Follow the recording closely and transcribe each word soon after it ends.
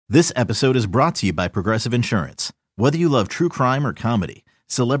This episode is brought to you by Progressive Insurance. Whether you love true crime or comedy,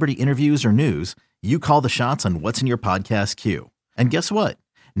 celebrity interviews or news, you call the shots on what's in your podcast queue. And guess what?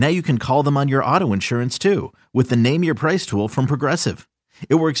 Now you can call them on your auto insurance too with the Name Your Price tool from Progressive.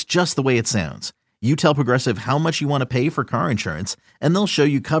 It works just the way it sounds. You tell Progressive how much you want to pay for car insurance, and they'll show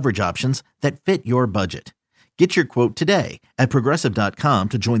you coverage options that fit your budget. Get your quote today at Progressive.com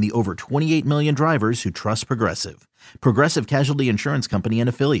to join the over 28 million drivers who trust Progressive. Progressive Casualty Insurance Company and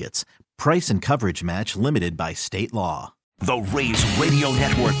Affiliates. Price and coverage match limited by state law. The Rays Radio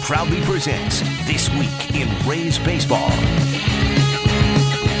Network proudly presents This Week in Rays Baseball.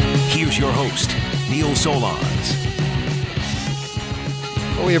 Here's your host, Neil Solondz.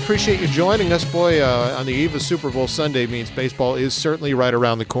 Well, we appreciate you joining us. Boy, on the eve of Super Bowl Sunday means baseball is certainly right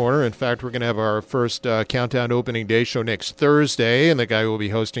around the corner. In fact, we're going to have our first Countdown Opening Day show next Thursday, and the guy who will be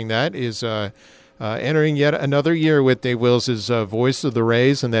hosting that is entering yet another year with Dave Wills' Voice of the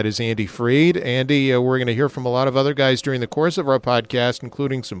Rays, and that is Andy Freed. Andy, we're going to hear from a lot of other guys during the course of our podcast,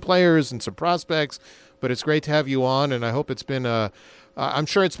 including some players and some prospects, but it's great to have you on, and I hope it's been I'm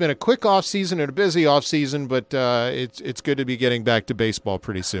sure it's been a quick off season and a busy off season, but it's good to be getting back to baseball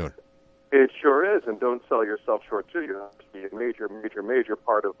pretty soon. It sure is, and don't sell yourself short too. You know, it's a major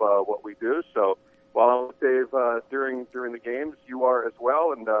part of what we do. So while I'm with Dave during the games, you are as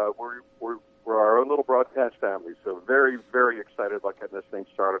well, and we're our own little broadcast family. So very, very excited about getting this thing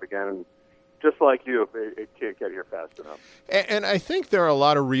started again. And just like you, it can't get here fast enough. And I think there are a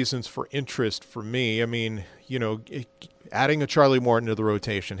lot of reasons for interest for me. I mean, you know, adding a Charlie Morton to the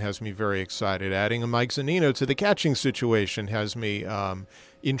rotation has me very excited. Adding a Mike Zunino to the catching situation has me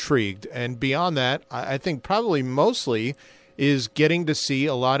intrigued. And beyond that, I think probably mostly is getting to see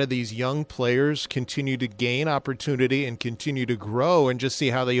a lot of these young players continue to gain opportunity and continue to grow, and just see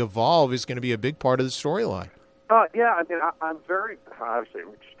how they evolve is going to be a big part of the storyline. Yeah, I mean, I'm very, obviously,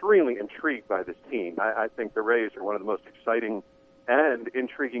 extremely intrigued by this team. I think the Rays are one of the most exciting and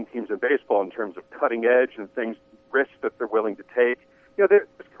intriguing teams in baseball in terms of cutting edge and risks that they're willing to take. You know, there's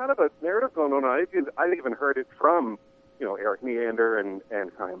kind of a narrative going on. I even heard it from, you know, Eric Neander and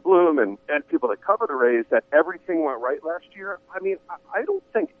Chaim Bloom and people that cover the Rays that everything went right last year. I mean, I don't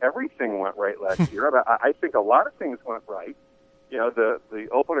think everything went right last year. I think a lot of things went right. You know, the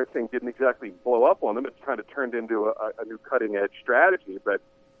opener thing didn't exactly blow up on them. It kind of turned into a new cutting-edge strategy. But,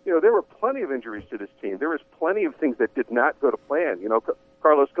 you know, there were plenty of injuries to this team. There was plenty of things that did not go to plan. You know,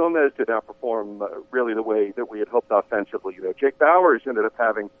 Carlos Gomez did not perform really the way that we had hoped offensively. You know, Jake Bauers ended up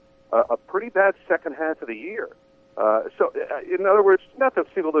having a pretty bad second half of the year. So, in other words, not to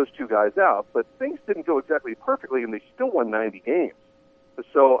single those two guys out, but things didn't go exactly perfectly, and they still won 90 games.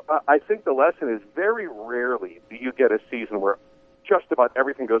 So I think the lesson is very rarely do you get a season where just about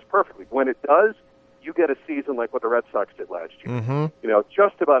everything goes perfectly. When it does, you get a season like what the Red Sox did last year. Mm-hmm. You know,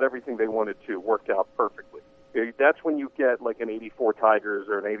 just about everything they wanted to worked out perfectly. That's when you get like an 84 Tigers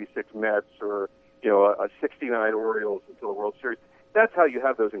or an 86 Mets or, you know, a 69 Orioles until the World Series. That's how you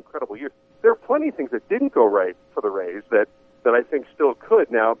have those incredible years. There are plenty of things that didn't go right for the Rays that I think still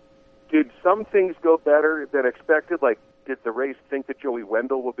could. Now, did some things go better than expected? Like, did the Rays think that Joey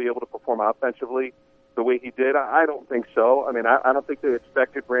Wendell would be able to perform offensively the way he did? I don't think so. I mean, I don't think they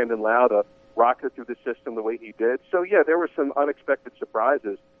expected Brandon Lau to rocket through the system the way he did. So, yeah, there were some unexpected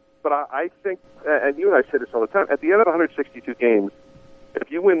surprises. But I think, and you and I say this all the time, at the end of 162 games, if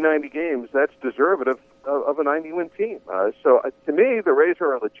you win 90 games, that's deservative of a 90-win team. So to me, the Rays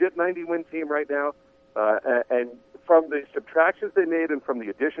are a legit 90-win team right now. And from the subtractions they made and from the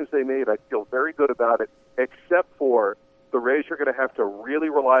additions they made, I feel very good about it, except for the Rays are going to have to really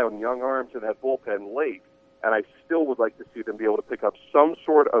rely on young arms in that bullpen late. And I still would like to see them be able to pick up some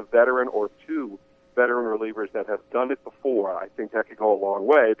sort of veteran or two veteran relievers that have done it before. I think that could go a long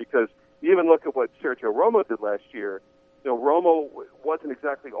way, because you even look at what Sergio Romo did last year. You know, Romo wasn't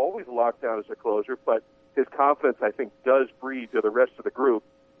exactly always locked down as a closer, but his confidence, I think, does breed to the rest of the group.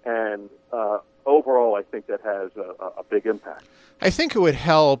 And overall, I think that has a big impact. I think it would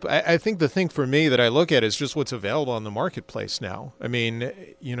help. I think the thing for me that I look at is just what's available on the marketplace now. I mean,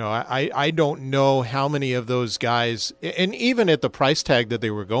 you know, I don't know how many of those guys, and even at the price tag that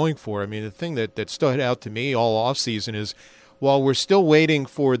they were going for, I mean, the thing that stood out to me all offseason is, while we're still waiting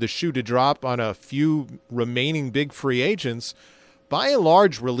for the shoe to drop on a few remaining big free agents, by and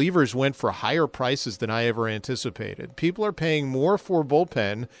large, relievers went for higher prices than I ever anticipated. People are paying more for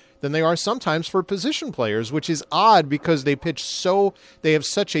bullpen than they are sometimes for position players, which is odd because they have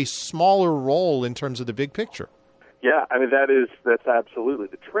such a smaller role in terms of the big picture. Yeah, I mean, that's absolutely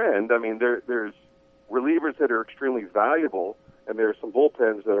the trend. I mean, there's relievers that are extremely valuable, and there's some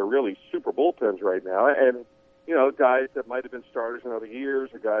bullpens that are really super bullpens right now. And guys that might have been starters in other years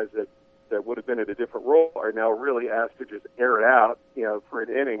or guys that would have been in a different role are now really asked to just air it out, for an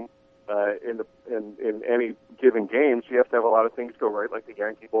inning in any given game. So you have to have a lot of things go right, like the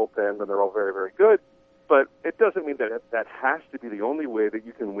Yankee bullpen, and they're all very, very good. But it doesn't mean that has to be the only way that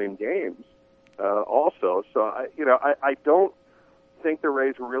you can win games. Also, so I don't think the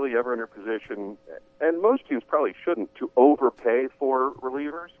Rays were really ever in a position, and most teams probably shouldn't, to overpay for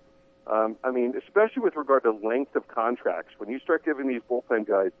relievers. Especially with regard to length of contracts, when you start giving these bullpen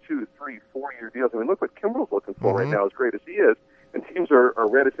guys 2, 3, 4-year deals. Look what Kimbrel's looking for right now, as great as he is, and teams are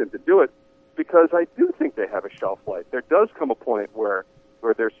reticent to do it because I do think they have a shelf life. There does come a point where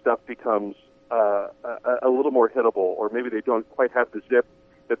their stuff becomes a little more hittable, or maybe they don't quite have the zip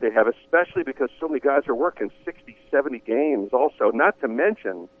that they have, especially because so many guys are working 60, 70 games also, not to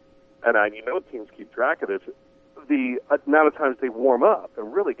mention, and teams keep track of this, the amount of times they warm up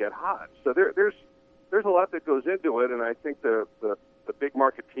and really get hot. So there's a lot that goes into it, and I think the big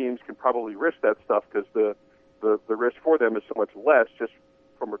market teams can probably risk that stuff because the risk for them is so much less just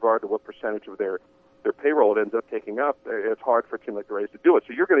from regard to what percentage of their payroll it ends up taking up. It's hard for a team like the Rays to do it.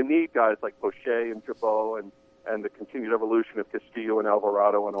 So you're going to need guys like Poche and Jabot and the continued evolution of Castillo and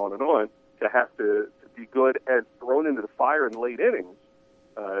Alvarado and on to have to be good and thrown into the fire in late innings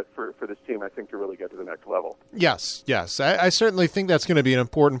for this team, I think, to really get to the next level. Yes. I certainly think that's going to be an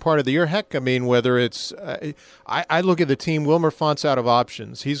important part of the year. Heck, whether it's I look at the team, Wilmer Font's out of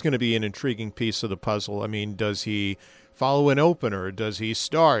options. He's going to be an intriguing piece of the puzzle. Does he follow an opener? Does he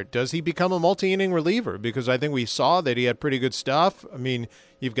start? Does he become a multi-inning reliever? Because I think we saw that he had pretty good stuff.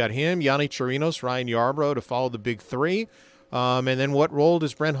 You've got him, Yanni Chirinos, Ryan Yarbrough to follow the big three. And then what role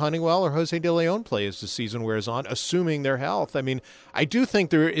does Brent Honeywell or Jose De Leon play as the season wears on, assuming their health? I do think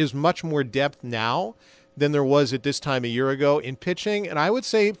there is much more depth now than there was at this time a year ago in pitching, and I would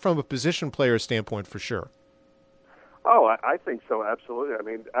say from a position player standpoint for sure. Oh, I think so,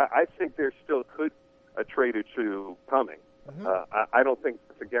 absolutely. I think there still could a trade or two coming. Mm-hmm. I don't think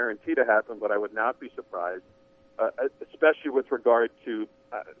it's a guarantee to happen, but I would not be surprised, especially with regard to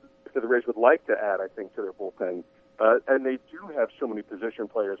the Rays would like to add, I think, to their bullpen. And they do have so many position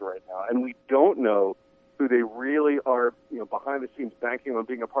players right now, and we don't know who they really are, behind the scenes banking on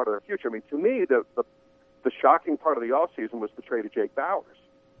being a part of their future. To me, the shocking part of the offseason was the trade of Jake Bauers.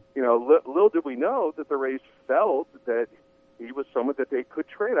 Little did we know that the Rays felt that he was someone that they could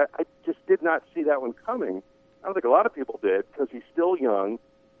trade. I just did not see that one coming. I don't think a lot of people did because he's still young,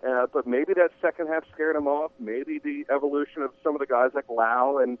 but maybe that second half scared him off. Maybe the evolution of some of the guys like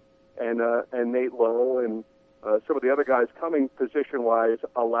Lau and Nate Lowe and some of the other guys coming position-wise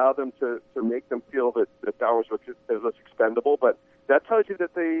allow them to make them feel that Bauers was expendable. But that tells you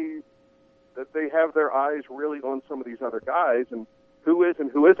that they have their eyes really on some of these other guys, and who is and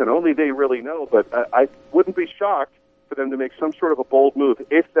who isn't. Only they really know. But I wouldn't be shocked for them to make some sort of a bold move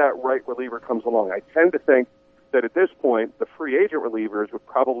if that right reliever comes along. I tend to think that at this point, the free agent relievers would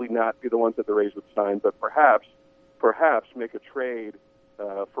probably not be the ones that the Rays would sign, but perhaps make a trade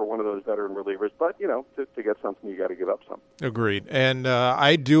for one of those veteran relievers. But, to get something, you got to give up something. Agreed. And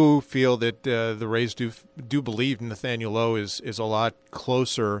I do feel that the Rays do believe Nathaniel Lowe is a lot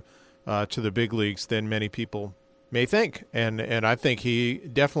closer to the big leagues than many people may think. And I think he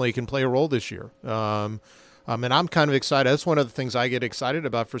definitely can play a role this year. And I'm kind of excited. That's one of the things I get excited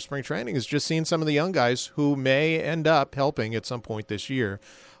about for spring training is just seeing some of the young guys who may end up helping at some point this year.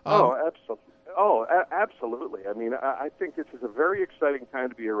 Absolutely. I think this is a very exciting time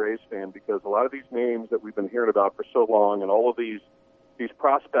to be a Rays fan because a lot of these names that we've been hearing about for so long and all of these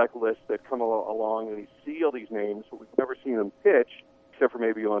prospect lists that come along, and you see all these names, but we've never seen them pitch except for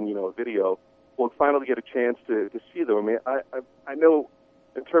maybe on, a video. We'll finally get a chance to see them. I know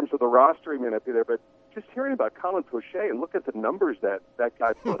in terms of the roster, he may not be there, but just hearing about Colin Poche and look at the numbers that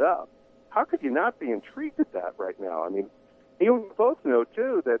guy put up, how could you not be intrigued at that right now? You both know,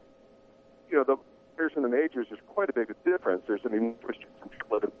 too, that, the players in the majors, there's quite a big difference. There's an enormous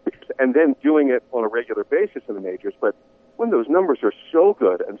difference, and then doing it on a regular basis in the majors. But when those numbers are so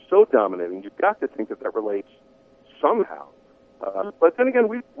good and so dominating, you've got to think that relates somehow. But then again,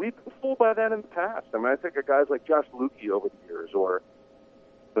 we've been fooled by that in the past. I think of guys like Josh Lukey over the years, or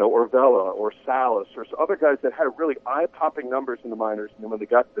Vela, or Salas, or other guys that had really eye-popping numbers in the minors, and then when they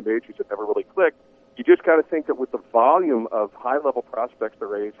got to the majors, it never really clicked. You just got to think that with the volume of high-level prospects the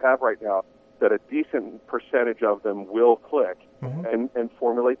Rays have right now, that a decent percentage of them will click and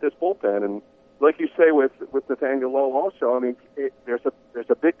formulate this bullpen. And like you say with Nathaniel Lowe also, there's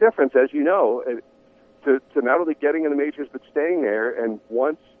a big difference, as you know, to not only getting in the majors but staying there. And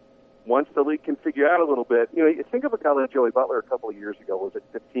once the league can figure out a little bit, you think of a guy like Joey Butler a couple of years ago, was at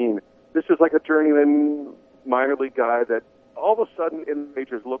 15. This is like a journeyman minor league guy that all of a sudden in the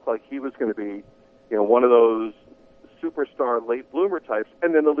majors looked like he was going to be, one of those superstar late bloomer types,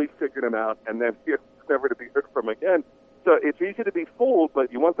 and then the league figured him out, and then he's never to be heard from again. So it's easy to be fooled,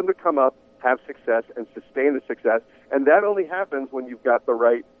 but you want them to come up, have success, and sustain the success, and that only happens when you've got the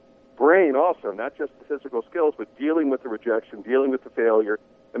right brain also, not just the physical skills, but dealing with the rejection, dealing with the failure.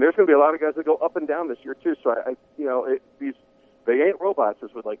 And there's going to be a lot of guys that go up and down this year too. So they ain't robots, as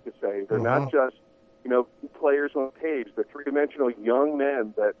we'd like to say. They're not just players on page. They're three-dimensional young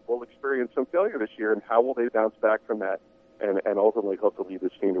men that will experience some failure this year. And how will they bounce back from that? And ultimately hope to lead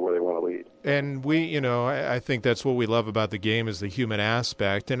this team to where they want to lead. And I think that's what we love about the game is the human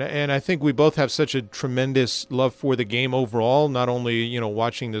aspect. And I think we both have such a tremendous love for the game overall, not only,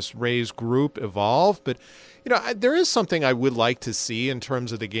 watching this Rays group evolve, but, there is something I would like to see in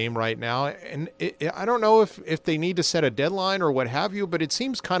terms of the game right now. And I don't know if they need to set a deadline or what have you, but it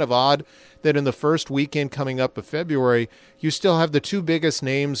seems kind of odd that in the first weekend coming up of February, you still have the two biggest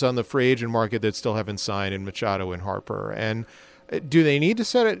names on the free agent market that still haven't signed in Machado and Harper. And do they need to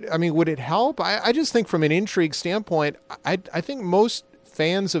set it? I mean, would it help? I just think from an intrigue standpoint, I think most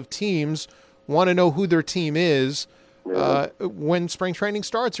fans of teams want to know who their team is when spring training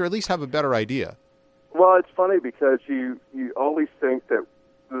starts, or at least have a better idea. Well, it's funny because you always think that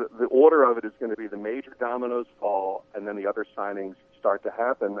the order of it is going to be the major dominoes fall and then the other signings start to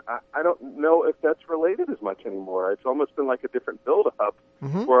happen. I don't know if that's related as much anymore. It's almost been like a different build-up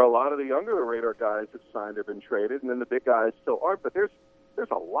where a lot of the under-the-radar guys have signed have been traded, and then the big guys still aren't. But there's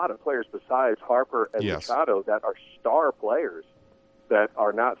a lot of players besides Harper and Machado that are star players that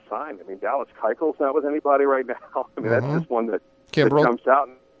are not signed. I mean, Dallas Keuchel's not with anybody right now. I mean, that's just one that comes out.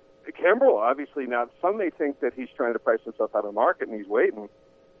 And Kimbrel, obviously, now some may think that he's trying to price himself out of the market and he's waiting.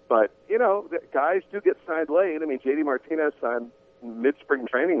 But, guys do get signed late. I mean, J.D. Martinez signed mid-spring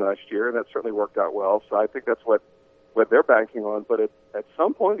training last year, and that certainly worked out well. So I think that's what they're banking on. But at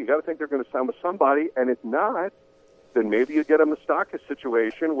some point, you got to think they're going to sign with somebody. And if not, then maybe you get a Moustakas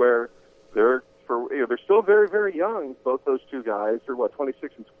situation where they're still very, very young. Both those two guys are,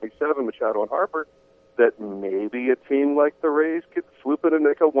 26 and 27, Machado and Harper, that maybe a team like the Rays could swoop in and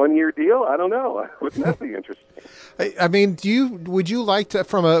make a one-year deal. I don't know. Wouldn't that be interesting? I mean, would you like to,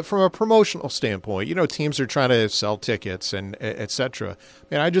 from a promotional standpoint, teams are trying to sell tickets and et cetera. I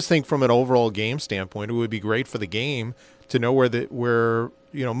mean, I just think from an overall game standpoint, it would be great for the game to know where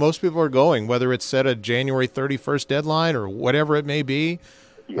most people are going, whether it's set a January 31st deadline or whatever it may be.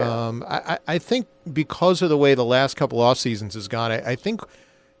 Yeah. I think because of the way the last couple off seasons has gone, I think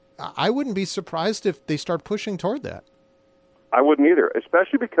I wouldn't be surprised if they start pushing toward that. I wouldn't either,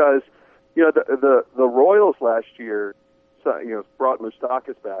 especially because the Royals last year brought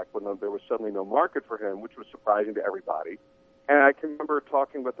Moustakas back when there was suddenly no market for him, which was surprising to everybody. And I can remember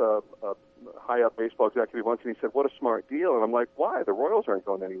talking with a high-up baseball executive once, and he said, "What a smart deal." And I'm like, "Why? The Royals aren't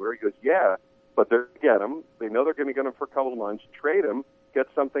going anywhere." He goes, "Yeah, but they're going to get him. They know they're going to get him for a couple of months, trade him, get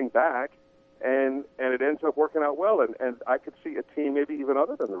something back." And it ends up working out well. And I could see a team, maybe even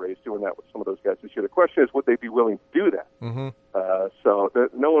other than the Rays, doing that with some of those guys this year. The question is, would they be willing to do that?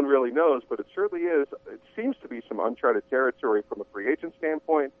 No one really knows, but it certainly is. It seems to be some uncharted territory from a free agent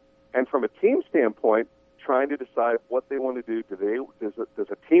standpoint and from a team standpoint, trying to decide what they want to do. Does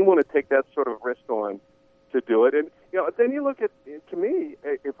a team want to take that sort of risk on to do it? And then you look at, to me,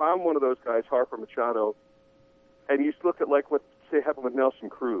 if I'm one of those guys, Harper, Machado, and you look at like what say happened with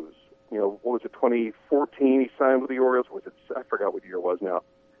Nelson Cruz. What was it, 2014 he signed with the Orioles? I forgot what year it was now.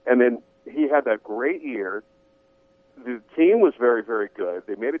 And then he had that great year. The team was very, very good.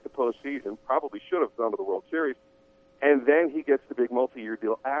 They made it to postseason, probably should have gone to the World Series. And then he gets the big multi-year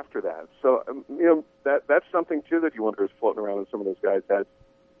deal after that. So, that's something, too, that you wonder is floating around in some of those guys' heads.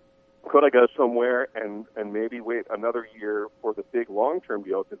 Could I go somewhere and maybe wait another year for the big long-term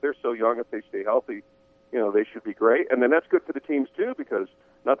deal? Because they're so young, if they stay healthy, they should be great. And then that's good for the teams, too, because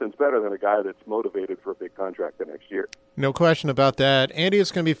nothing's better than a guy that's motivated for a big contract the next year. No question about that. Andy,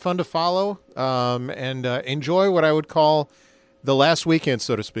 it's going to be fun to follow and enjoy what I would call the last weekend,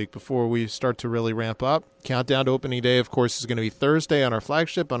 so to speak, before we start to really ramp up. Countdown to opening day, of course, is going to be Thursday on our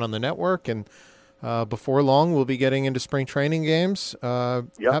flagship and on the network. And before long, we'll be getting into spring training games.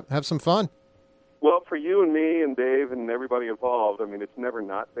 Have some fun. Well, for you and me and Dave and everybody involved, I mean, it's never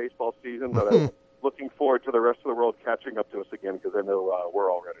not baseball season, but I'm looking forward to the rest of the world catching up to us again because I know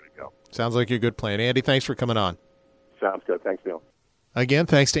we're all ready to go. Sounds like a good plan. Andy, thanks for coming on. Sounds good. Thanks, Neil. Again,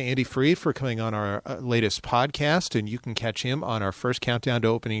 thanks to Andy Freed for coming on our latest podcast, and you can catch him on our first Countdown to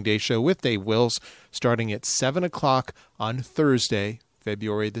Opening Day show with Dave Wills starting at 7 o'clock on Thursday,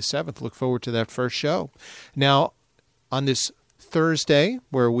 February the 7th. Look forward to that first show. Now, on this Thursday,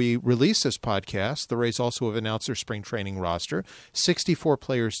 where we release this podcast, the Rays also have announced their spring training roster, 64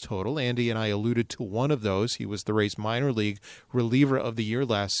 players total. Andy and I alluded to one of those. He was the Rays minor league reliever of the year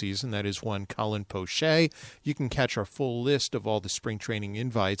last season. That is one Colin Poche. You can catch our full list of all the spring training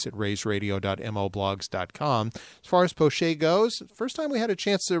invites at raysradio.mlblogs.com. As far as Poche goes, first time we had a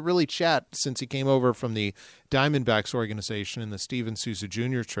chance to really chat since he came over from the Diamondbacks organization in the Steven Souza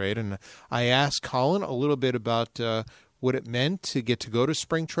Jr. trade. And I asked Colin a little bit about what it meant to get to go to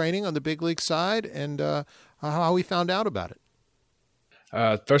spring training on the big league side and how he found out about it.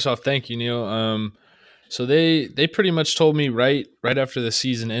 First off, thank you, Neil. So they pretty much told me right after the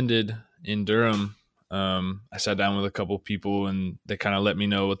season ended in Durham. I sat down with a couple people and they kind of let me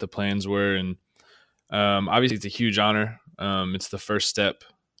know what the plans were. And obviously it's a huge honor. It's the first step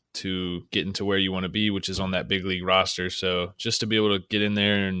to getting to where you want to be, which is on that big league roster. So just to be able to get in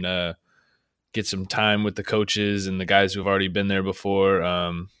there and get some time with the coaches and the guys who've already been there before,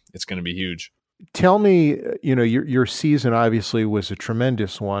 it's going to be huge. Tell me, your season obviously was a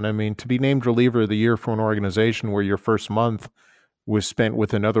tremendous one. I mean, to be named reliever of the year for an organization where your first month was spent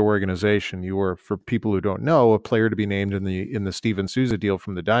with another organization, you were, for people who don't know, a player to be named in the Steven Souza deal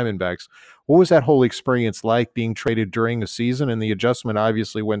from the Diamondbacks. What was that whole experience like, being traded during a season, and the adjustment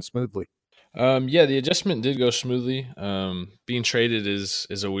obviously went smoothly? Yeah, the adjustment did go smoothly. Being traded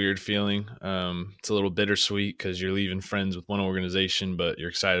is a weird feeling. It's a little bittersweet because you're leaving friends with one organization, but you're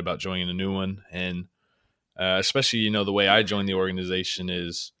excited about joining a new one. And especially, the way I joined the organization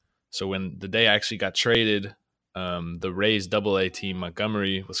is, so when the day I actually got traded, the Rays AA team,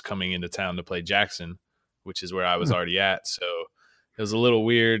 Montgomery, was coming into town to play Jackson, which is where I was already at. So it was a little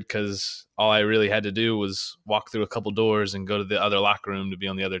weird because all I really had to do was walk through a couple doors and go to the other locker room to be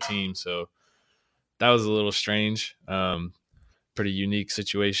on the other team. So that was a little strange, pretty unique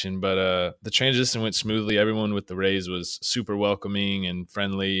situation, but the transition went smoothly. Everyone with the Rays was super welcoming and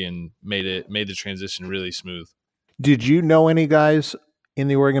friendly and made the transition really smooth. Did you know any guys in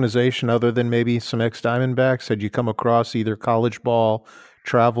the organization other than maybe some ex-Diamondbacks? Had you come across either college ball,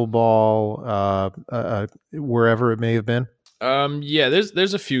 travel ball, wherever it may have been? Yeah,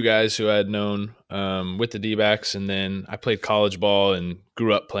 there's a few guys who I had known with the D-backs, and then I played college ball and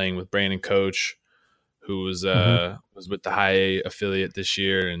grew up playing with Brandon Coach, who was with the high A affiliate this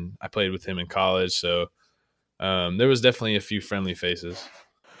year, and I played with him in college. So there was definitely a few friendly faces.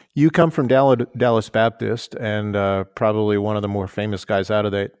 You come from Dallas Baptist, and probably one of the more famous guys out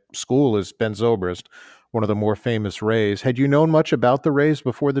of that school is Ben Zobrist, one of the more famous Rays. Had you known much about the Rays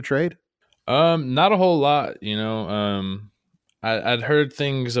before the trade? Not a whole lot, I'd heard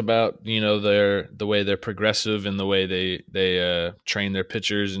things about, the way they're progressive and the way they train their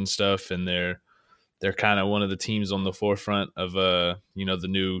pitchers and stuff, and they're kind of one of the teams on the forefront of, the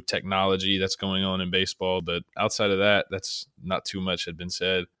new technology that's going on in baseball. But outside of that, that's not too much had been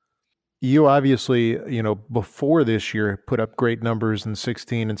said. You obviously, before this year, put up great numbers in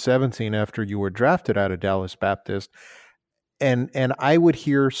 16 and 17 after you were drafted out of Dallas Baptist. And I would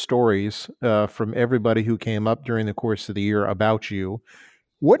hear stories from everybody who came up during the course of the year about you.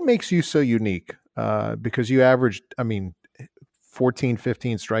 What makes you so unique? Because you averaged, 14,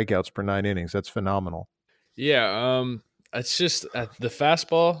 15 strikeouts per 9 innings. That's phenomenal. Yeah, it's just the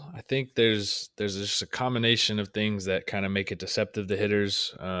fastball. I think there's just a combination of things that kind of make it deceptive to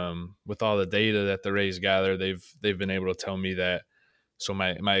hitters. With all the data that the Rays gather, they've been able to tell me that. So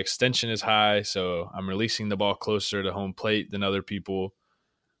my extension is high, so I'm releasing the ball closer to home plate than other people.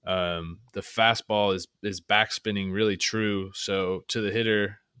 The fastball is backspinning really true. So to the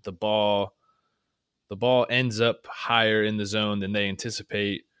hitter, the ball ends up higher in the zone than they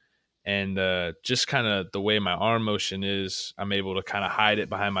anticipate. And just kind of the way my arm motion is, I'm able to kind of hide it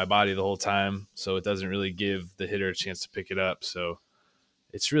behind my body the whole time, so it doesn't really give the hitter a chance to pick it up. So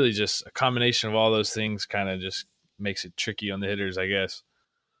it's really just a combination of all those things kind of just makes it tricky on the hitters, I guess.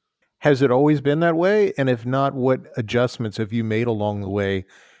 Has it always been that way? And if not, what adjustments have you made along the way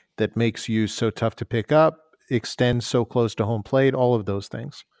that makes you so tough to pick up, extend so close to home plate, all of those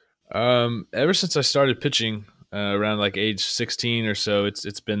things? Ever since I started pitching around like age 16 or so,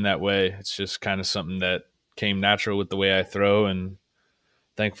 it's been that way. It's just kind of something that came natural with the way I throw, and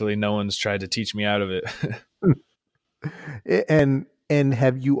thankfully no one's tried to teach me out of it. And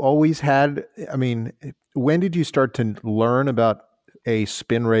have you always had, when did you start to learn about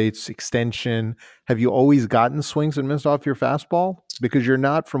spin rates, extension? Have you always gotten swings and missed off your fastball? Because you're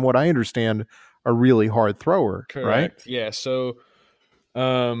not, from what I understand, a really hard thrower. Correct. Right? Yeah. So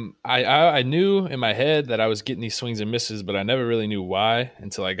I knew in my head that I was getting these swings and misses, but I never really knew why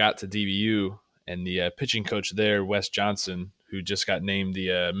until I got to DBU, and the pitching coach there, Wes Johnson, who just got named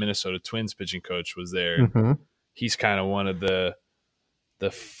the Minnesota Twins pitching coach, was there. Mm-hmm. he's kind of one of the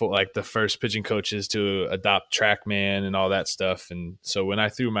first pitching coaches to adopt TrackMan and all that stuff. And so when I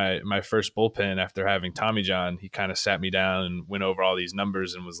threw my first bullpen after having Tommy John, he kind of sat me down and went over all these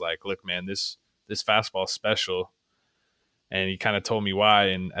numbers and was like, look, man, this fastball is special. And he kind of told me why.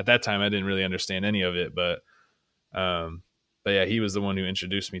 And at that time I didn't really understand any of it, but yeah, he was the one who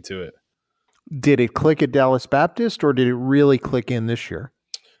introduced me to it. Did it click at Dallas Baptist, or did it really click in this year?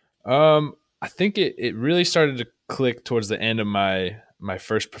 I think it really started to click towards the end of my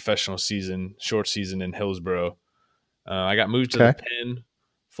first professional season, short season in Hillsboro. I got moved to the pen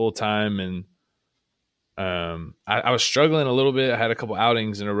full time, and I was struggling a little bit. I had a couple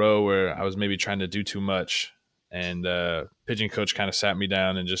outings in a row where I was maybe trying to do too much, and pitching coach kind of sat me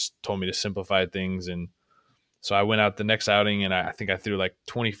down and just told me to simplify things. And so I went out the next outing, and I think I threw like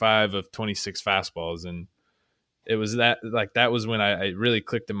 25 of 26 fastballs, and it was that was when I really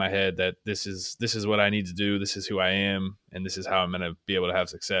clicked in my head that this is what I need to do. This is who I am, and this is how I'm going to be able to have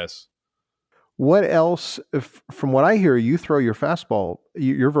success. What else, from what I hear, you throw your fastball,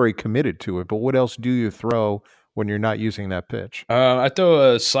 you're very committed to it, but what else do you throw when you're not using that pitch? I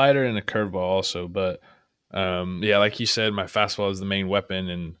throw a slider and a curveball also, but yeah, like you said, my fastball is the main weapon,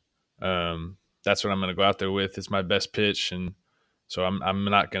 and that's what I'm going to go out there with. It's my best pitch, and so I'm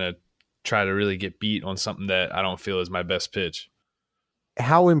not going to try to really get beat on something that I don't feel is my best pitch.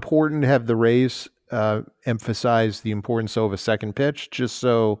 How important have the Rays emphasized the importance of a second pitch, just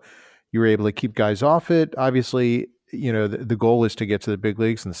so you're able to keep guys off it? Obviously, the goal is to get to the big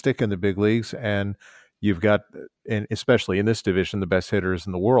leagues and stick in the big leagues, and you've got, and especially in this division, the best hitters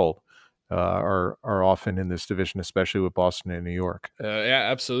in the world are often in this division, especially with Boston and New York. Yeah,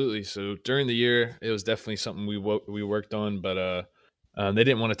 absolutely. So during the year, it was definitely something we worked on, but they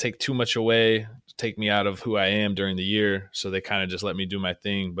didn't want to take too much away, take me out of who I am during the year. So they kind of just let me do my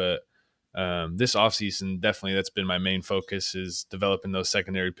thing. But this offseason, definitely that's been my main focus, is developing those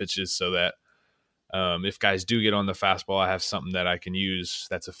secondary pitches so that if guys do get on the fastball, I have something that I can use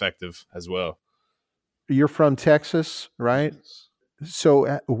that's effective as well. You're from Texas, right?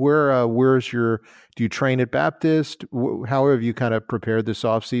 So do you train at Baptist? How have you kind of prepared this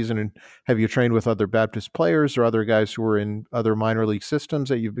offseason? And have you trained with other Baptist players or other guys who are in other minor league systems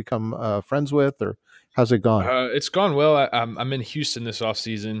that you've become friends with, or how's it gone? It's gone well. I'm in Houston this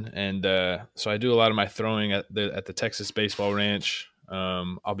offseason, and so I do a lot of my throwing at the Texas Baseball Ranch.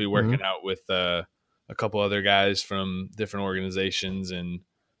 I'll be working out with a couple other guys from different organizations, and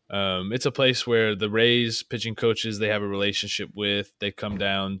it's a place where the Rays pitching coaches, they have a relationship with. They come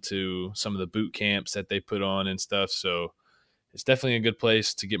down to some of the boot camps that they put on and stuff. So it's definitely a good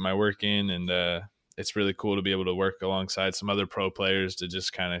place to get my work in. And it's really cool to be able to work alongside some other pro players to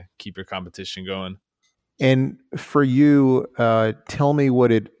just kind of keep your competition going. And for you, tell me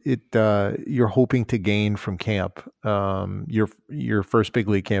what you're hoping to gain from camp, your first big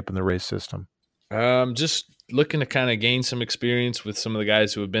league camp in the Rays system. Just looking to kind of gain some experience with some of the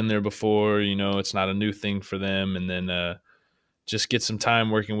guys who have been there before. It's not a new thing for them. And then just get some time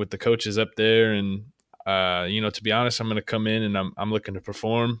working with the coaches up there. And, to be honest, I'm going to come in and I'm looking to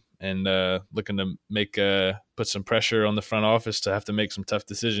perform and looking to put some pressure on the front office to have to make some tough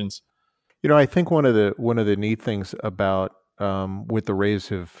decisions. I think one of the neat things about what the Rays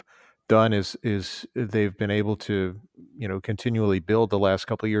have done is they've been able to, continually build the last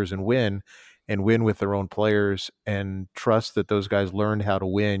couple of years and win with their own players and trust that those guys learned how to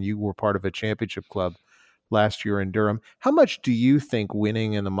win. You were part of a championship club last year in Durham. How much do you think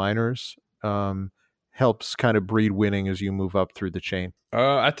winning in the minors helps kind of breed winning as you move up through the chain?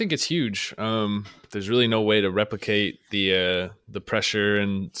 I think it's huge. There's really no way to replicate the pressure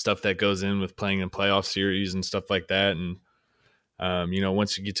and stuff that goes in with playing in playoff series and stuff like that. And,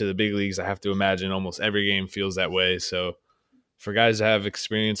 once you get to the big leagues, I have to imagine almost every game feels that way. So for guys to have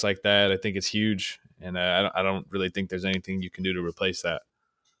experience like that, I think it's huge. And I don't really think there's anything you can do to replace that.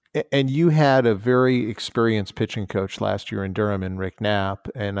 And you had a very experienced pitching coach last year in Durham in Rick Knapp,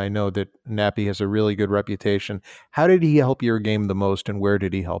 and I know that Nappy has a really good reputation. How did he help your game the most, and where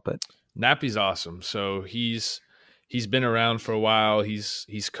did he help it? Nappy's awesome. So he's been around for a while.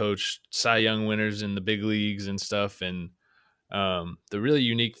 He's coached Cy Young winners in the big leagues and stuff. And the really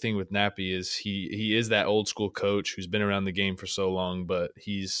unique thing with Nappy is he is that old school coach who's been around the game for so long, but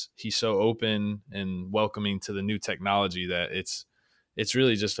he's so open and welcoming to the new technology that it's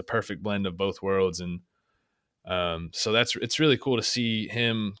really just a perfect blend of both worlds. And so it's really cool to see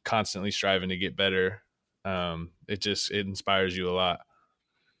him constantly striving to get better. It inspires you a lot.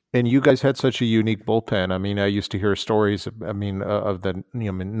 And you guys had such a unique bullpen. I mean, I used to hear stories of the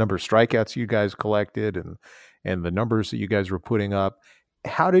number of strikeouts you guys collected and the numbers that you guys were putting up.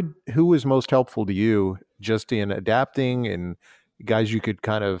 Who was most helpful to you just in adapting, and guys you could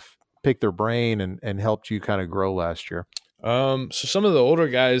kind of pick their brain and helped you kind of grow last year? So some of the older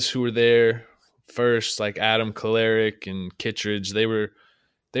guys who were there first, like Adam Kalarick and Kittredge, they were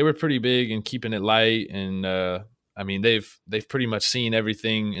pretty big in keeping it light, and I mean they've pretty much seen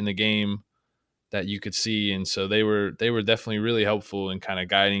everything in the game that you could see, and so they were definitely really helpful in kind of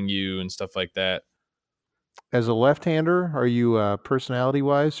guiding you and stuff like that. As a left-hander, are you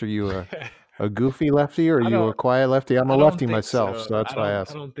personality-wise? Are you a goofy lefty, or are you a quiet lefty? I'm a lefty myself, so that's why I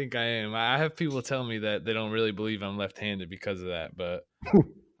asked. I don't think I am. I have people tell me that they don't really believe I'm left-handed because of that, but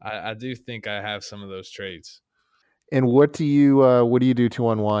I do think I have some of those traits. And what do you do to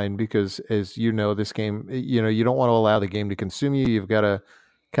unwind? Because as you know, this game, you don't want to allow the game to consume you. You've got to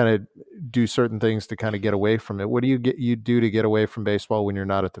kind of do certain things to kind of get away from it. What do you do to get away from baseball when you're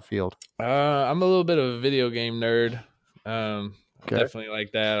not at the field? I'm a little bit of a video game nerd. Okay. Definitely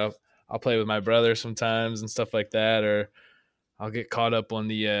like that. I'll play with my brother sometimes and stuff like that, or I'll get caught up on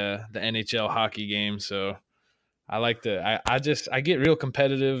the NHL hockey game. So I like to. I get real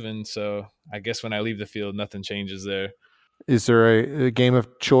competitive, and so I guess when I leave the field, nothing changes there. Is there a game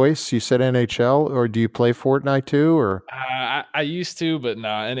of choice? You said NHL, or do you play Fortnite too? Or I used to, but no,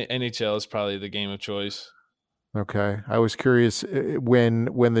 NHL is probably the game of choice. Okay, I was curious when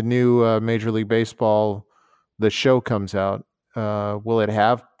the new Major League Baseball the show comes out. Will it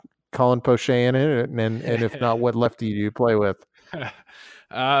have Colin Poche in it? And if not, what lefty do you play with?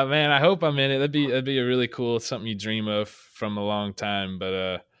 Man, I hope I'm in it. That'd be a really cool, something you dream of from a long time.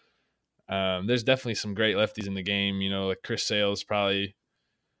 But there's definitely some great lefties in the game. Like Chris Sale is probably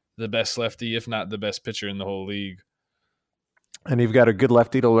the best lefty, if not the best pitcher in the whole league. And you've got a good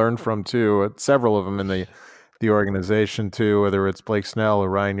lefty to learn from too. Several of them in the organization too, whether it's Blake Snell or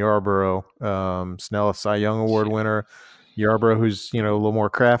Ryan Yarbrough. Snell, a Cy Young Award winner. Yarbrough, who's a little more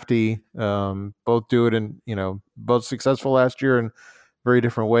crafty. Both do it in both successful last year in very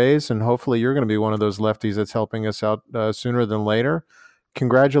different ways, and hopefully you're going to be one of those lefties that's helping us out sooner than later.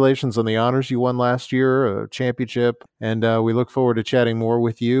 Congratulations on the honors you won last year, a championship, and we look forward to chatting more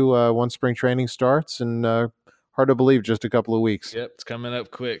with you once spring training starts. And hard to believe, just a couple of weeks. Yep, it's coming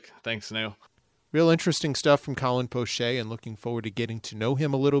up quick. Thanks, Neil. Real interesting stuff from Colin Poche, and looking forward to getting to know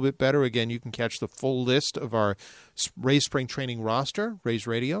him a little bit better. Again, you can catch the full list of our Rays spring training roster,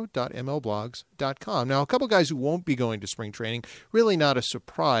 raysradio.mlblogs.com. Now, a couple guys who won't be going to spring training, really not a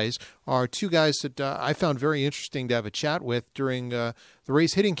surprise, are two guys that I found very interesting to have a chat with during the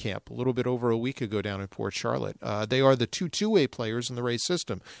Rays hitting camp a little bit over a week ago down in Port Charlotte. They are the two-way players in the Rays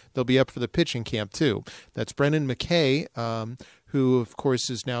system. They'll be up for the pitching camp, too. That's Brendan McKay, who, of course,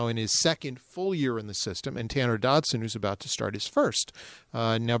 is now in his second full year in the system, and Tanner Dodson, who's about to start his first.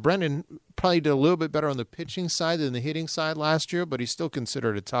 Now, Brendan probably did a little bit better on the pitching side than the hitting side last year, but he's still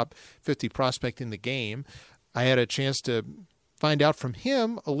considered a top 50 prospect in the game. I had a chance to find out from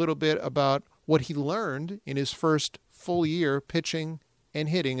him a little bit about what he learned in his first full year pitching and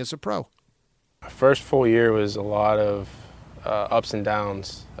hitting as a pro. My first full year was a lot of ups and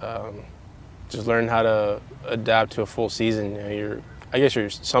downs. Just learning how to adapt to a full season. I guess you're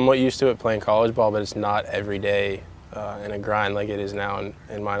somewhat used to it playing college ball, but it's not every day in a grind like it is now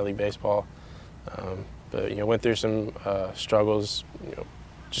in minor league baseball. But went through some struggles.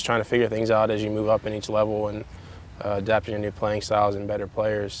 Just trying to figure things out as you move up in each level and adapting to new playing styles and better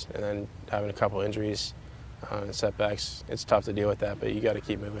players. And then having a couple injuries and setbacks, it's tough to deal with that, but you got to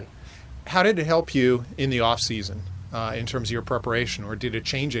keep moving. How did it help you in the off season? In terms of your preparation, or did it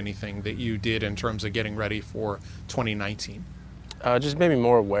change anything that you did in terms of getting ready for 2019? Just made me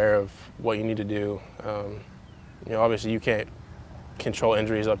more aware of what you need to do. Obviously you can't control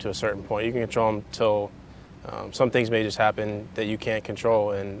injuries up to a certain point. You can control them till some things may just happen that you can't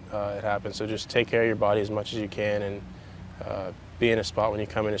control, and it happens. So just take care of your body as much as you can, and be in a spot when you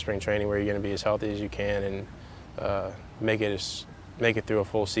come into spring training where you're going to be as healthy as you can, and make it through a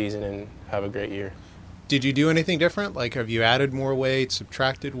full season and have a great year. Did you do anything different? Like, have you added more weight,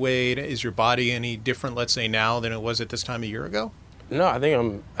 subtracted weight? Is your body any different, let's say, now than it was at this time a year ago? No, I think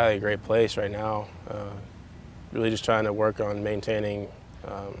I'm at a great place right now. Really just trying to work on maintaining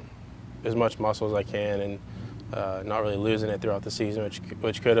as much muscle as I can, and not really losing it throughout the season,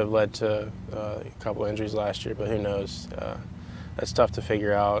 which could have led to a couple injuries last year, but who knows? That's tough to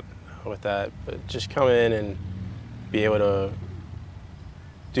figure out with that. But just come in and be able to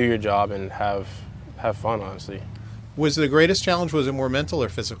do your job and have fun, honestly. Was the greatest challenge, was it more mental or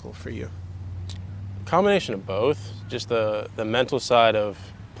physical for you? Combination of both. Just the mental side of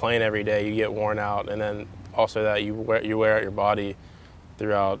playing every day, you get worn out, and then also that you wear out your body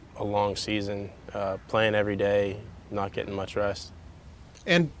throughout a long season, playing every day, not getting much rest.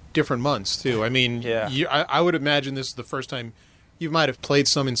 And different months, too. I mean, I would imagine this is the first time you might have played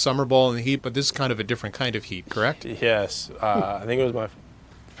some in summer ball in the heat, but this is kind of a different kind of heat, correct? Yes. I think it was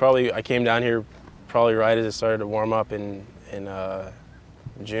I came down here probably right as it started to warm up in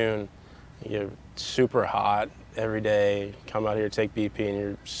June. You're super hot every day. Come out here, take BP, and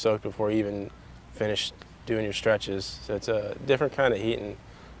you're soaked before you even finish doing your stretches. So it's a different kind of heat,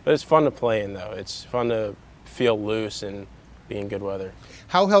 but it's fun to play in, though. It's fun to feel loose and be in good weather.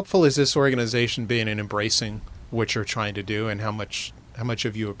 How helpful is this organization being in embracing what you're trying to do, and how much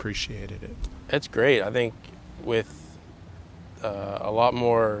have you appreciated it? It's great. I think with a lot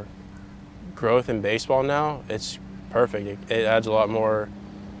more growth in baseball now, it's perfect. It adds a lot more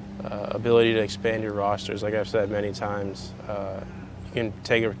ability to expand your rosters. Like I've said many times, you can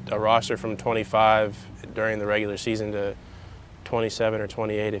take a roster from 25 during the regular season to 27 or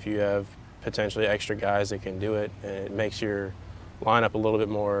 28 if you have potentially extra guys that can do it, and it makes your lineup a little bit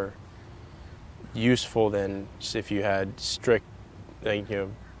more useful than if you had strict,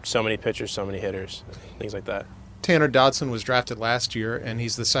 so many pitchers, so many hitters, things like that. Tanner Dodson was drafted last year, and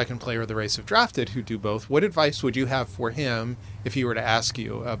he's the second player the Rays have drafted who do both. What advice would you have for him if he were to ask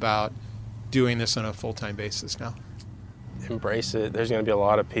you about doing this on a full-time basis now? Embrace it. There's going to be a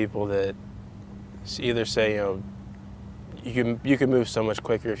lot of people that either say, you can move so much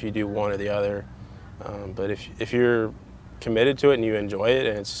quicker if you do one or the other. But if you're committed to it and you enjoy it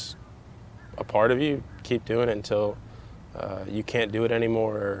and it's a part of you, keep doing it until you can't do it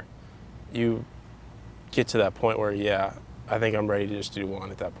anymore, or you get to that point where, I think I'm ready to just do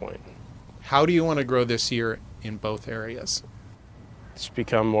one at that point. How do you want to grow this year in both areas? It's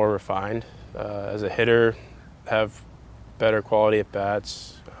become more refined. As a hitter, have better quality at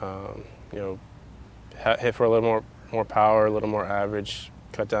bats, hit for a little more power, a little more average,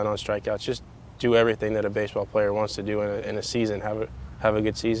 cut down on strikeouts, just do everything that a baseball player wants to do in a season, have a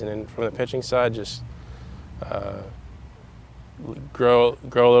good season. And from the pitching side, just grow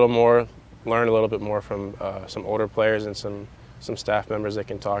a little more, learn a little bit more from some older players and some staff members that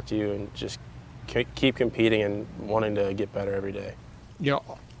can talk to you, and just keep competing and wanting to get better every day.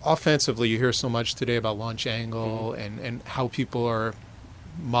 Offensively, you hear so much today about launch angle and how people are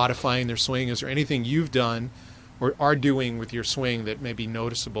modifying their swing. Is there anything you've done or are doing with your swing that may be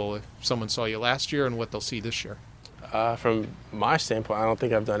noticeable if someone saw you last year and what they'll see this year? From my standpoint, I don't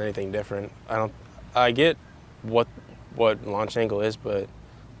think I've done anything different. I get what launch angle is, but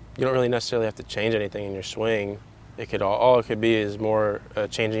you don't really necessarily have to change anything in your swing. All it could be is more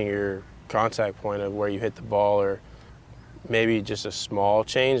changing your contact point of where you hit the ball, or maybe just a small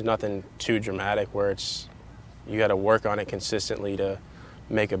change, nothing too dramatic where you got to work on it consistently to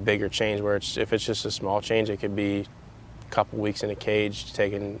make a bigger change. Where if it's just a small change, it could be a couple weeks in a cage,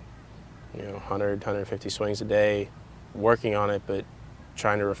 taking 100, 150 swings a day, working on it, but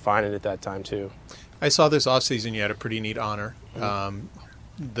trying to refine it at that time too. I saw this offseason you had a pretty neat honor.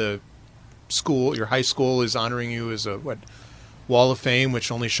 The school, your high school, is honoring you as a Wall of Fame,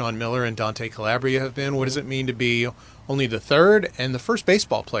 which only Sean Miller and Dante Calabria have been. What does it mean to be only the third and the first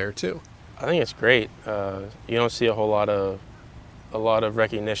baseball player too? I think it's great. You don't see a lot of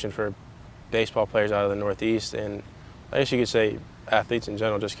recognition for baseball players out of the Northeast, and I guess you could say athletes in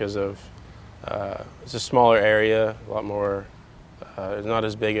general, just because of it's a smaller area, a lot more. There's not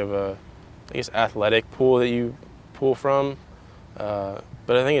as big of a, athletic pool that you pull from.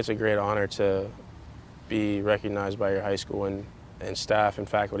 But I think it's a great honor to be recognized by your high school and staff and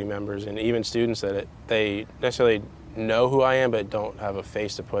faculty members and even students that they necessarily know who I am but don't have a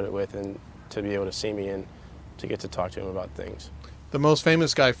face to put it with, and to be able to see me and to get to talk to them about things. The most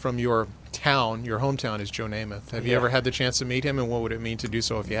famous guy from your town, your hometown, is Joe Namath. Have you ever had the chance to meet him, and what would it mean to do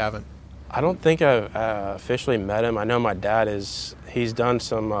so if you haven't? I don't think I've officially met him. I know my dad he's done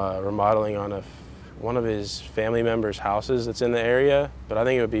some remodeling on one of his family members' houses that's in the area, but I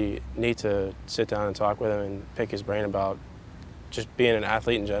think it would be neat to sit down and talk with him and pick his brain about just being an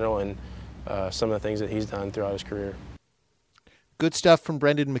athlete in general and some of the things that he's done throughout his career. Good stuff from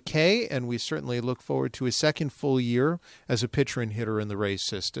Brendan McKay, and we certainly look forward to his second full year as a pitcher and hitter in the Rays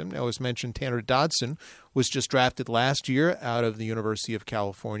system. Now, as mentioned, Tanner Dodson was just drafted last year out of the University of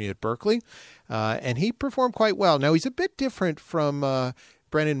California at Berkeley, and he performed quite well. Now, he's a bit different from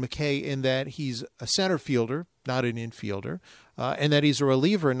Brendan McKay in that he's a center fielder, not an infielder, and that he's a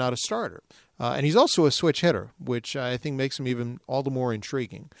reliever and not a starter. And he's also a switch hitter, which I think makes him even all the more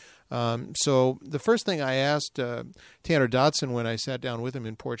intriguing. So the first thing I asked Tanner Dodson when I sat down with him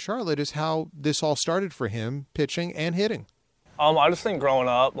in Port Charlotte is how this all started for him, pitching and hitting. I just think growing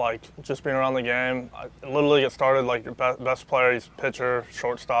up, just being around the game, I literally get started your best player, he's pitcher,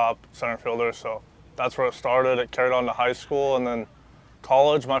 shortstop, center fielder. So that's where it started. It carried on to high school, and then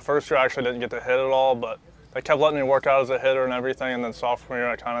college, my first year I actually didn't get to hit at all, but they kept letting me work out as a hitter and everything, and then sophomore year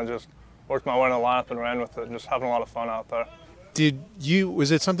I kind of just worked my way in the lineup and ran with it, and just having a lot of fun out there.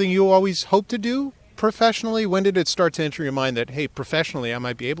 Was it something you always hoped to do professionally? When did it start to enter your mind that, hey, professionally I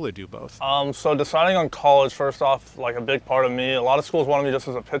might be able to do both? So deciding on college, first off, like a big part of me, a lot of schools wanted me just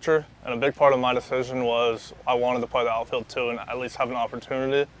as a pitcher, and a big part of my decision was I wanted to play the outfield too and at least have an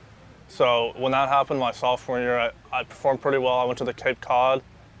opportunity. So when that happened my sophomore year, I performed pretty well. I went to the Cape Cod,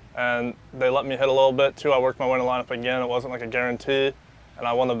 and they let me hit a little bit too. I worked my way in the lineup again. It wasn't like a guarantee, and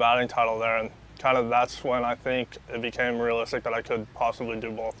I won the batting title there. And kind of that's when I think it became realistic that I could possibly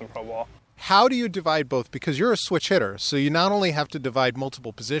do both in pro ball. How do you divide both? Because you're a switch hitter, so you not only have to divide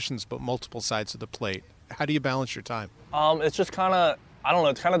multiple positions, but multiple sides of the plate. How do you balance your time? It's just kind of, I don't know,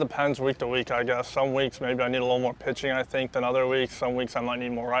 it kind of depends week to week, I guess. Some weeks maybe I need a little more pitching, I think, than other weeks. Some weeks I might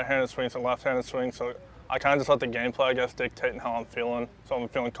need more right-handed swings than left-handed swings. So I kind of just let the gameplay, I guess, dictate how I'm feeling. So I'm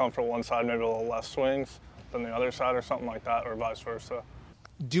feeling comfortable one side, maybe a little less swings than the other side or something like that, or vice versa.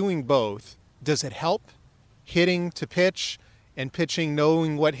 Doing both, does it help hitting to pitch and pitching,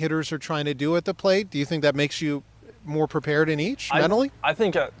 knowing what hitters are trying to do at the plate? Do you think that makes you more prepared in each mentally? I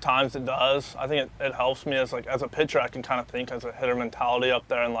think at times it does. I think it helps me as a pitcher. I can kind of think as a hitter mentality up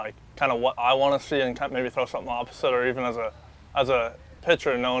there and like kind of what I want to see and kind of maybe throw something opposite, or even as a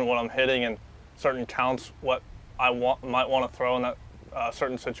pitcher knowing what I'm hitting and certain counts what I might want to throw in that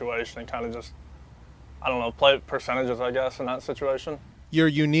certain situation, and kind of just, I don't know, play percentages, I guess, in that situation. You're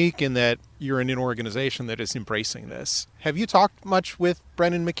unique in that you're in an organization that is embracing this. Have you talked much with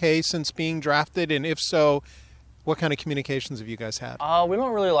Brendan McKay since being drafted? And if so, what kind of communications have you guys had? We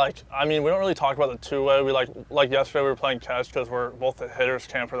don't really we don't really talk about the two-way. We like yesterday we were playing catch because we're both at hitters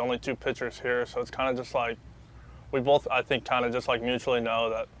camp. We're the only two pitchers here. So it's kind of just like, we both, I think, kind of just like mutually know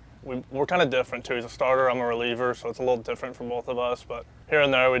that we're kind of different too. He's a starter, I'm a reliever, so it's a little different for both of us. But here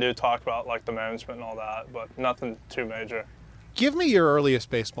and there we do talk about like the management and all that, but nothing too major. Give me your earliest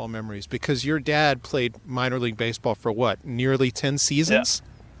baseball memories, because your dad played minor league baseball for what, nearly 10 seasons?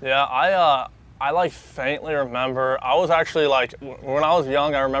 Yeah, I like faintly remember. I was actually like, when I was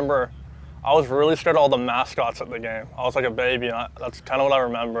young, I remember I was really scared of all the mascots at the game. I was like a baby, and that's kind of what I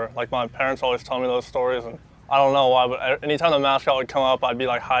remember. Like my parents always tell me those stories, and I don't know why, but anytime the mascot would come up, I'd be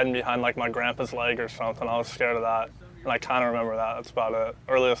like hiding behind like my grandpa's leg or something. I was scared of that, and I kind of remember that. That's about it.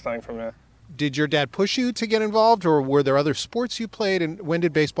 Earliest thing for me. Did your dad push you to get involved, or were there other sports you played, and when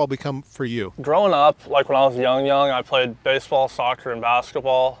did baseball become for you? Growing up, like when I was young, I played baseball, soccer, and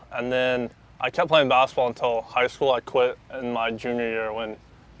basketball, and then I kept playing basketball until high school. I quit in my junior year when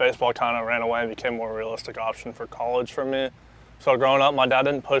baseball kind of ran away and became a more realistic option for college for me. So growing up, my dad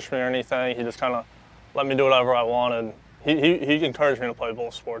didn't push me or anything. He just kind of let me do whatever I wanted. He encouraged me to play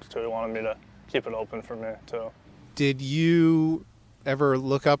both sports too. He wanted me to keep it open for me too. Did you ever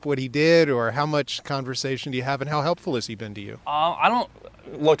look up what he did, or how much conversation do you have, and how helpful has he been to you? I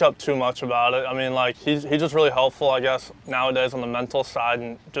don't look up too much about it. I mean, like he's just really helpful, I guess, nowadays on the mental side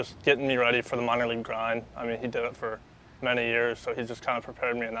and just getting me ready for the minor league grind. I mean, he did it for many years, so he's just kind of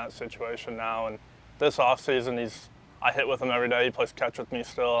prepared me in that situation now. And this off season, I hit with him every day. He plays catch with me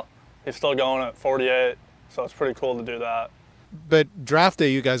still. He's still going at 48, so it's pretty cool to do that. But draft day,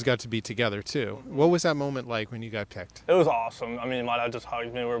 you guys got to be together too. What was that moment like when you got picked? It was awesome. I mean, my dad just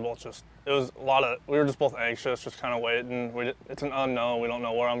hugged me. We were just both anxious, just kind of waiting. It's an unknown. We don't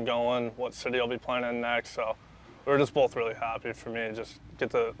know where I'm going, what city I'll be playing in next. So we were just both really happy for me to just get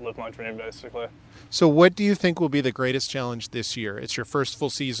to live my dream, basically. So what do you think will be the greatest challenge this year? It's your first full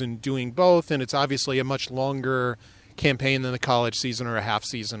season doing both, and it's obviously a much longer campaign than the college season or a half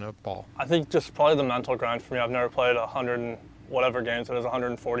season of ball. I think just probably the mental grind for me. I've never played 100 and whatever games it is,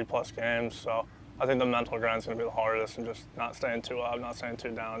 140 plus games. So I think the mental grind is going to be the hardest, and just not staying too up, not staying too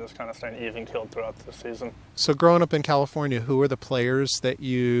down, just kind of staying even keeled throughout the season. So growing up in California, who were the players that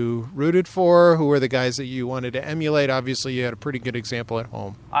you rooted for? Who were the guys that you wanted to emulate? Obviously, you had a pretty good example at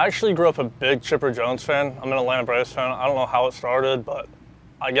home. I actually grew up a big Chipper Jones fan. I'm an Atlanta Braves fan. I don't know how it started, but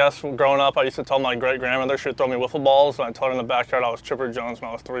I guess growing up, I used to tell my great-grandmother she'd throw me wiffle balls, and I told her in the backyard I was Chipper Jones when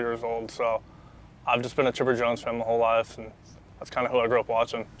I was 3 years old. So I've just been a Chipper Jones fan my whole life, and that's kind of who I grew up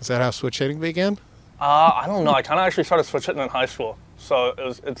watching. Is that how switch hitting began? I don't know. I kind of actually started switch hitting in high school. So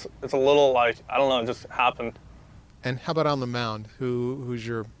it's a little like, I don't know, it just happened. And how about on the mound? Who's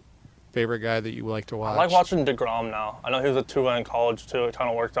your favorite guy that you like to watch? I like watching DeGrom now. I know he was a two-way in college too. It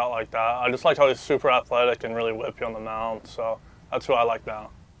kind of worked out like that. I just like how he's super athletic and really whippy on the mound. So that's who I like now.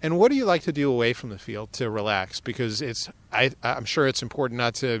 And what do you like to do away from the field to relax? Because I'm sure it's important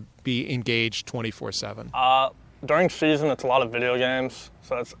not to be engaged 24/7. During season, it's a lot of video games,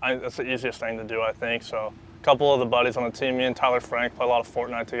 so that's the easiest thing to do, I think. So A couple of the buddies on the team, me and Tyler Frank, play a lot of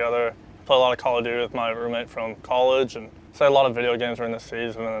Fortnite together. Play a lot of Call of Duty with my roommate from college, and play a lot of video games during the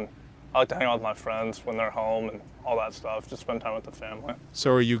season. And I like to hang out with my friends when they're home and all that stuff. Just spend time with the family. So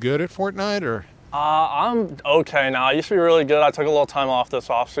are you good at Fortnite, or? I'm okay now. I used to be really good. I took a little time off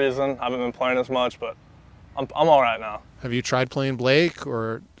this off season. I haven't been playing as much, but I'm all right now. Have you tried playing Blake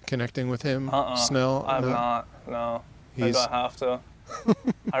or connecting with him? Snell? I have not. No. Maybe I have to.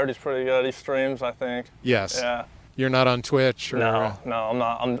 I heard he's pretty good. He streams, I think. Yes. Yeah. You're not on Twitch? Or, no, I'm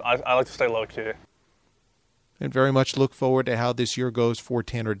not. I like to stay low key. And very much look forward to how this year goes for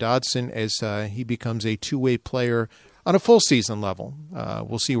Tanner Dodson as he becomes a two-way player on a full season level.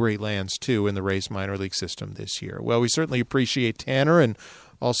 We'll see where he lands, too, in the Rays minor league system this year. Well, we certainly appreciate Tanner and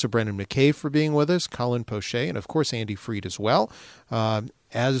also Brendan McCabe for being with us, Colin Poche, and, of course, Andy Freed as well.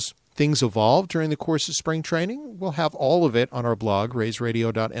 As things evolve during the course of spring training, we'll have all of it on our blog,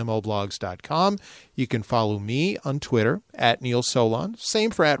 raysradio.mlblogs.com. You can follow me on Twitter, @NeilSolon.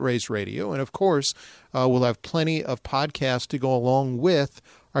 Same for @RaysRadio. And, of course, we'll have plenty of podcasts to go along with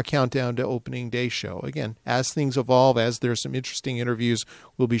our Countdown to Opening Day show. Again, as things evolve, as there's some interesting interviews,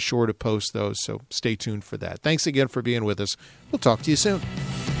 we'll be sure to post those, so stay tuned for that. Thanks again for being with us. We'll talk to you soon.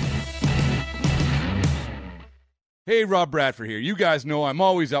 Hey, Rob Bradford here. You guys know I'm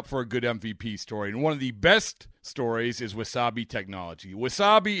always up for a good MVP story, and one of the best stories is Wasabi Technology.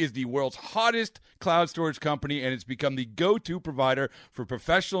 Wasabi is the world's hottest cloud storage company, and it's become the go-to provider for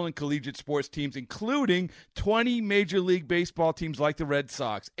professional and collegiate sports teams, including 20 Major League Baseball teams like the Red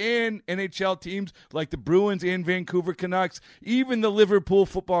Sox and NHL teams like the Bruins and Vancouver Canucks. Even the Liverpool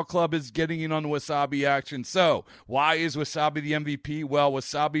Football Club is getting in on the Wasabi action. So, why is Wasabi the MVP? Well,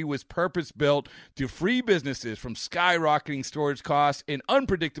 Wasabi was purpose-built to free businesses from skyrocketing storage costs and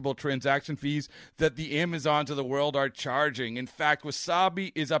unpredictable transaction fees that the Amazons of the world are charging. In fact,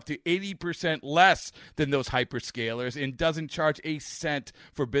 Wasabi is up to 80% less than those hyperscalers and doesn't charge a cent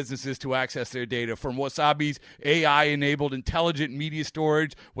for businesses to access their data. From Wasabi's AI-enabled intelligent media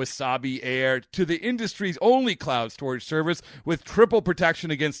storage, Wasabi Air, to the industry's only cloud storage service with triple protection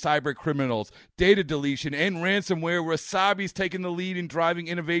against cyber criminals, data deletion, and ransomware, Wasabi's taken the lead in driving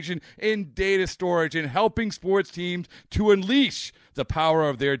innovation in data storage and helping sports teams to unleash the power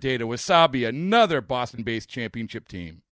of their data. Wasabi, another Boston-based championship team.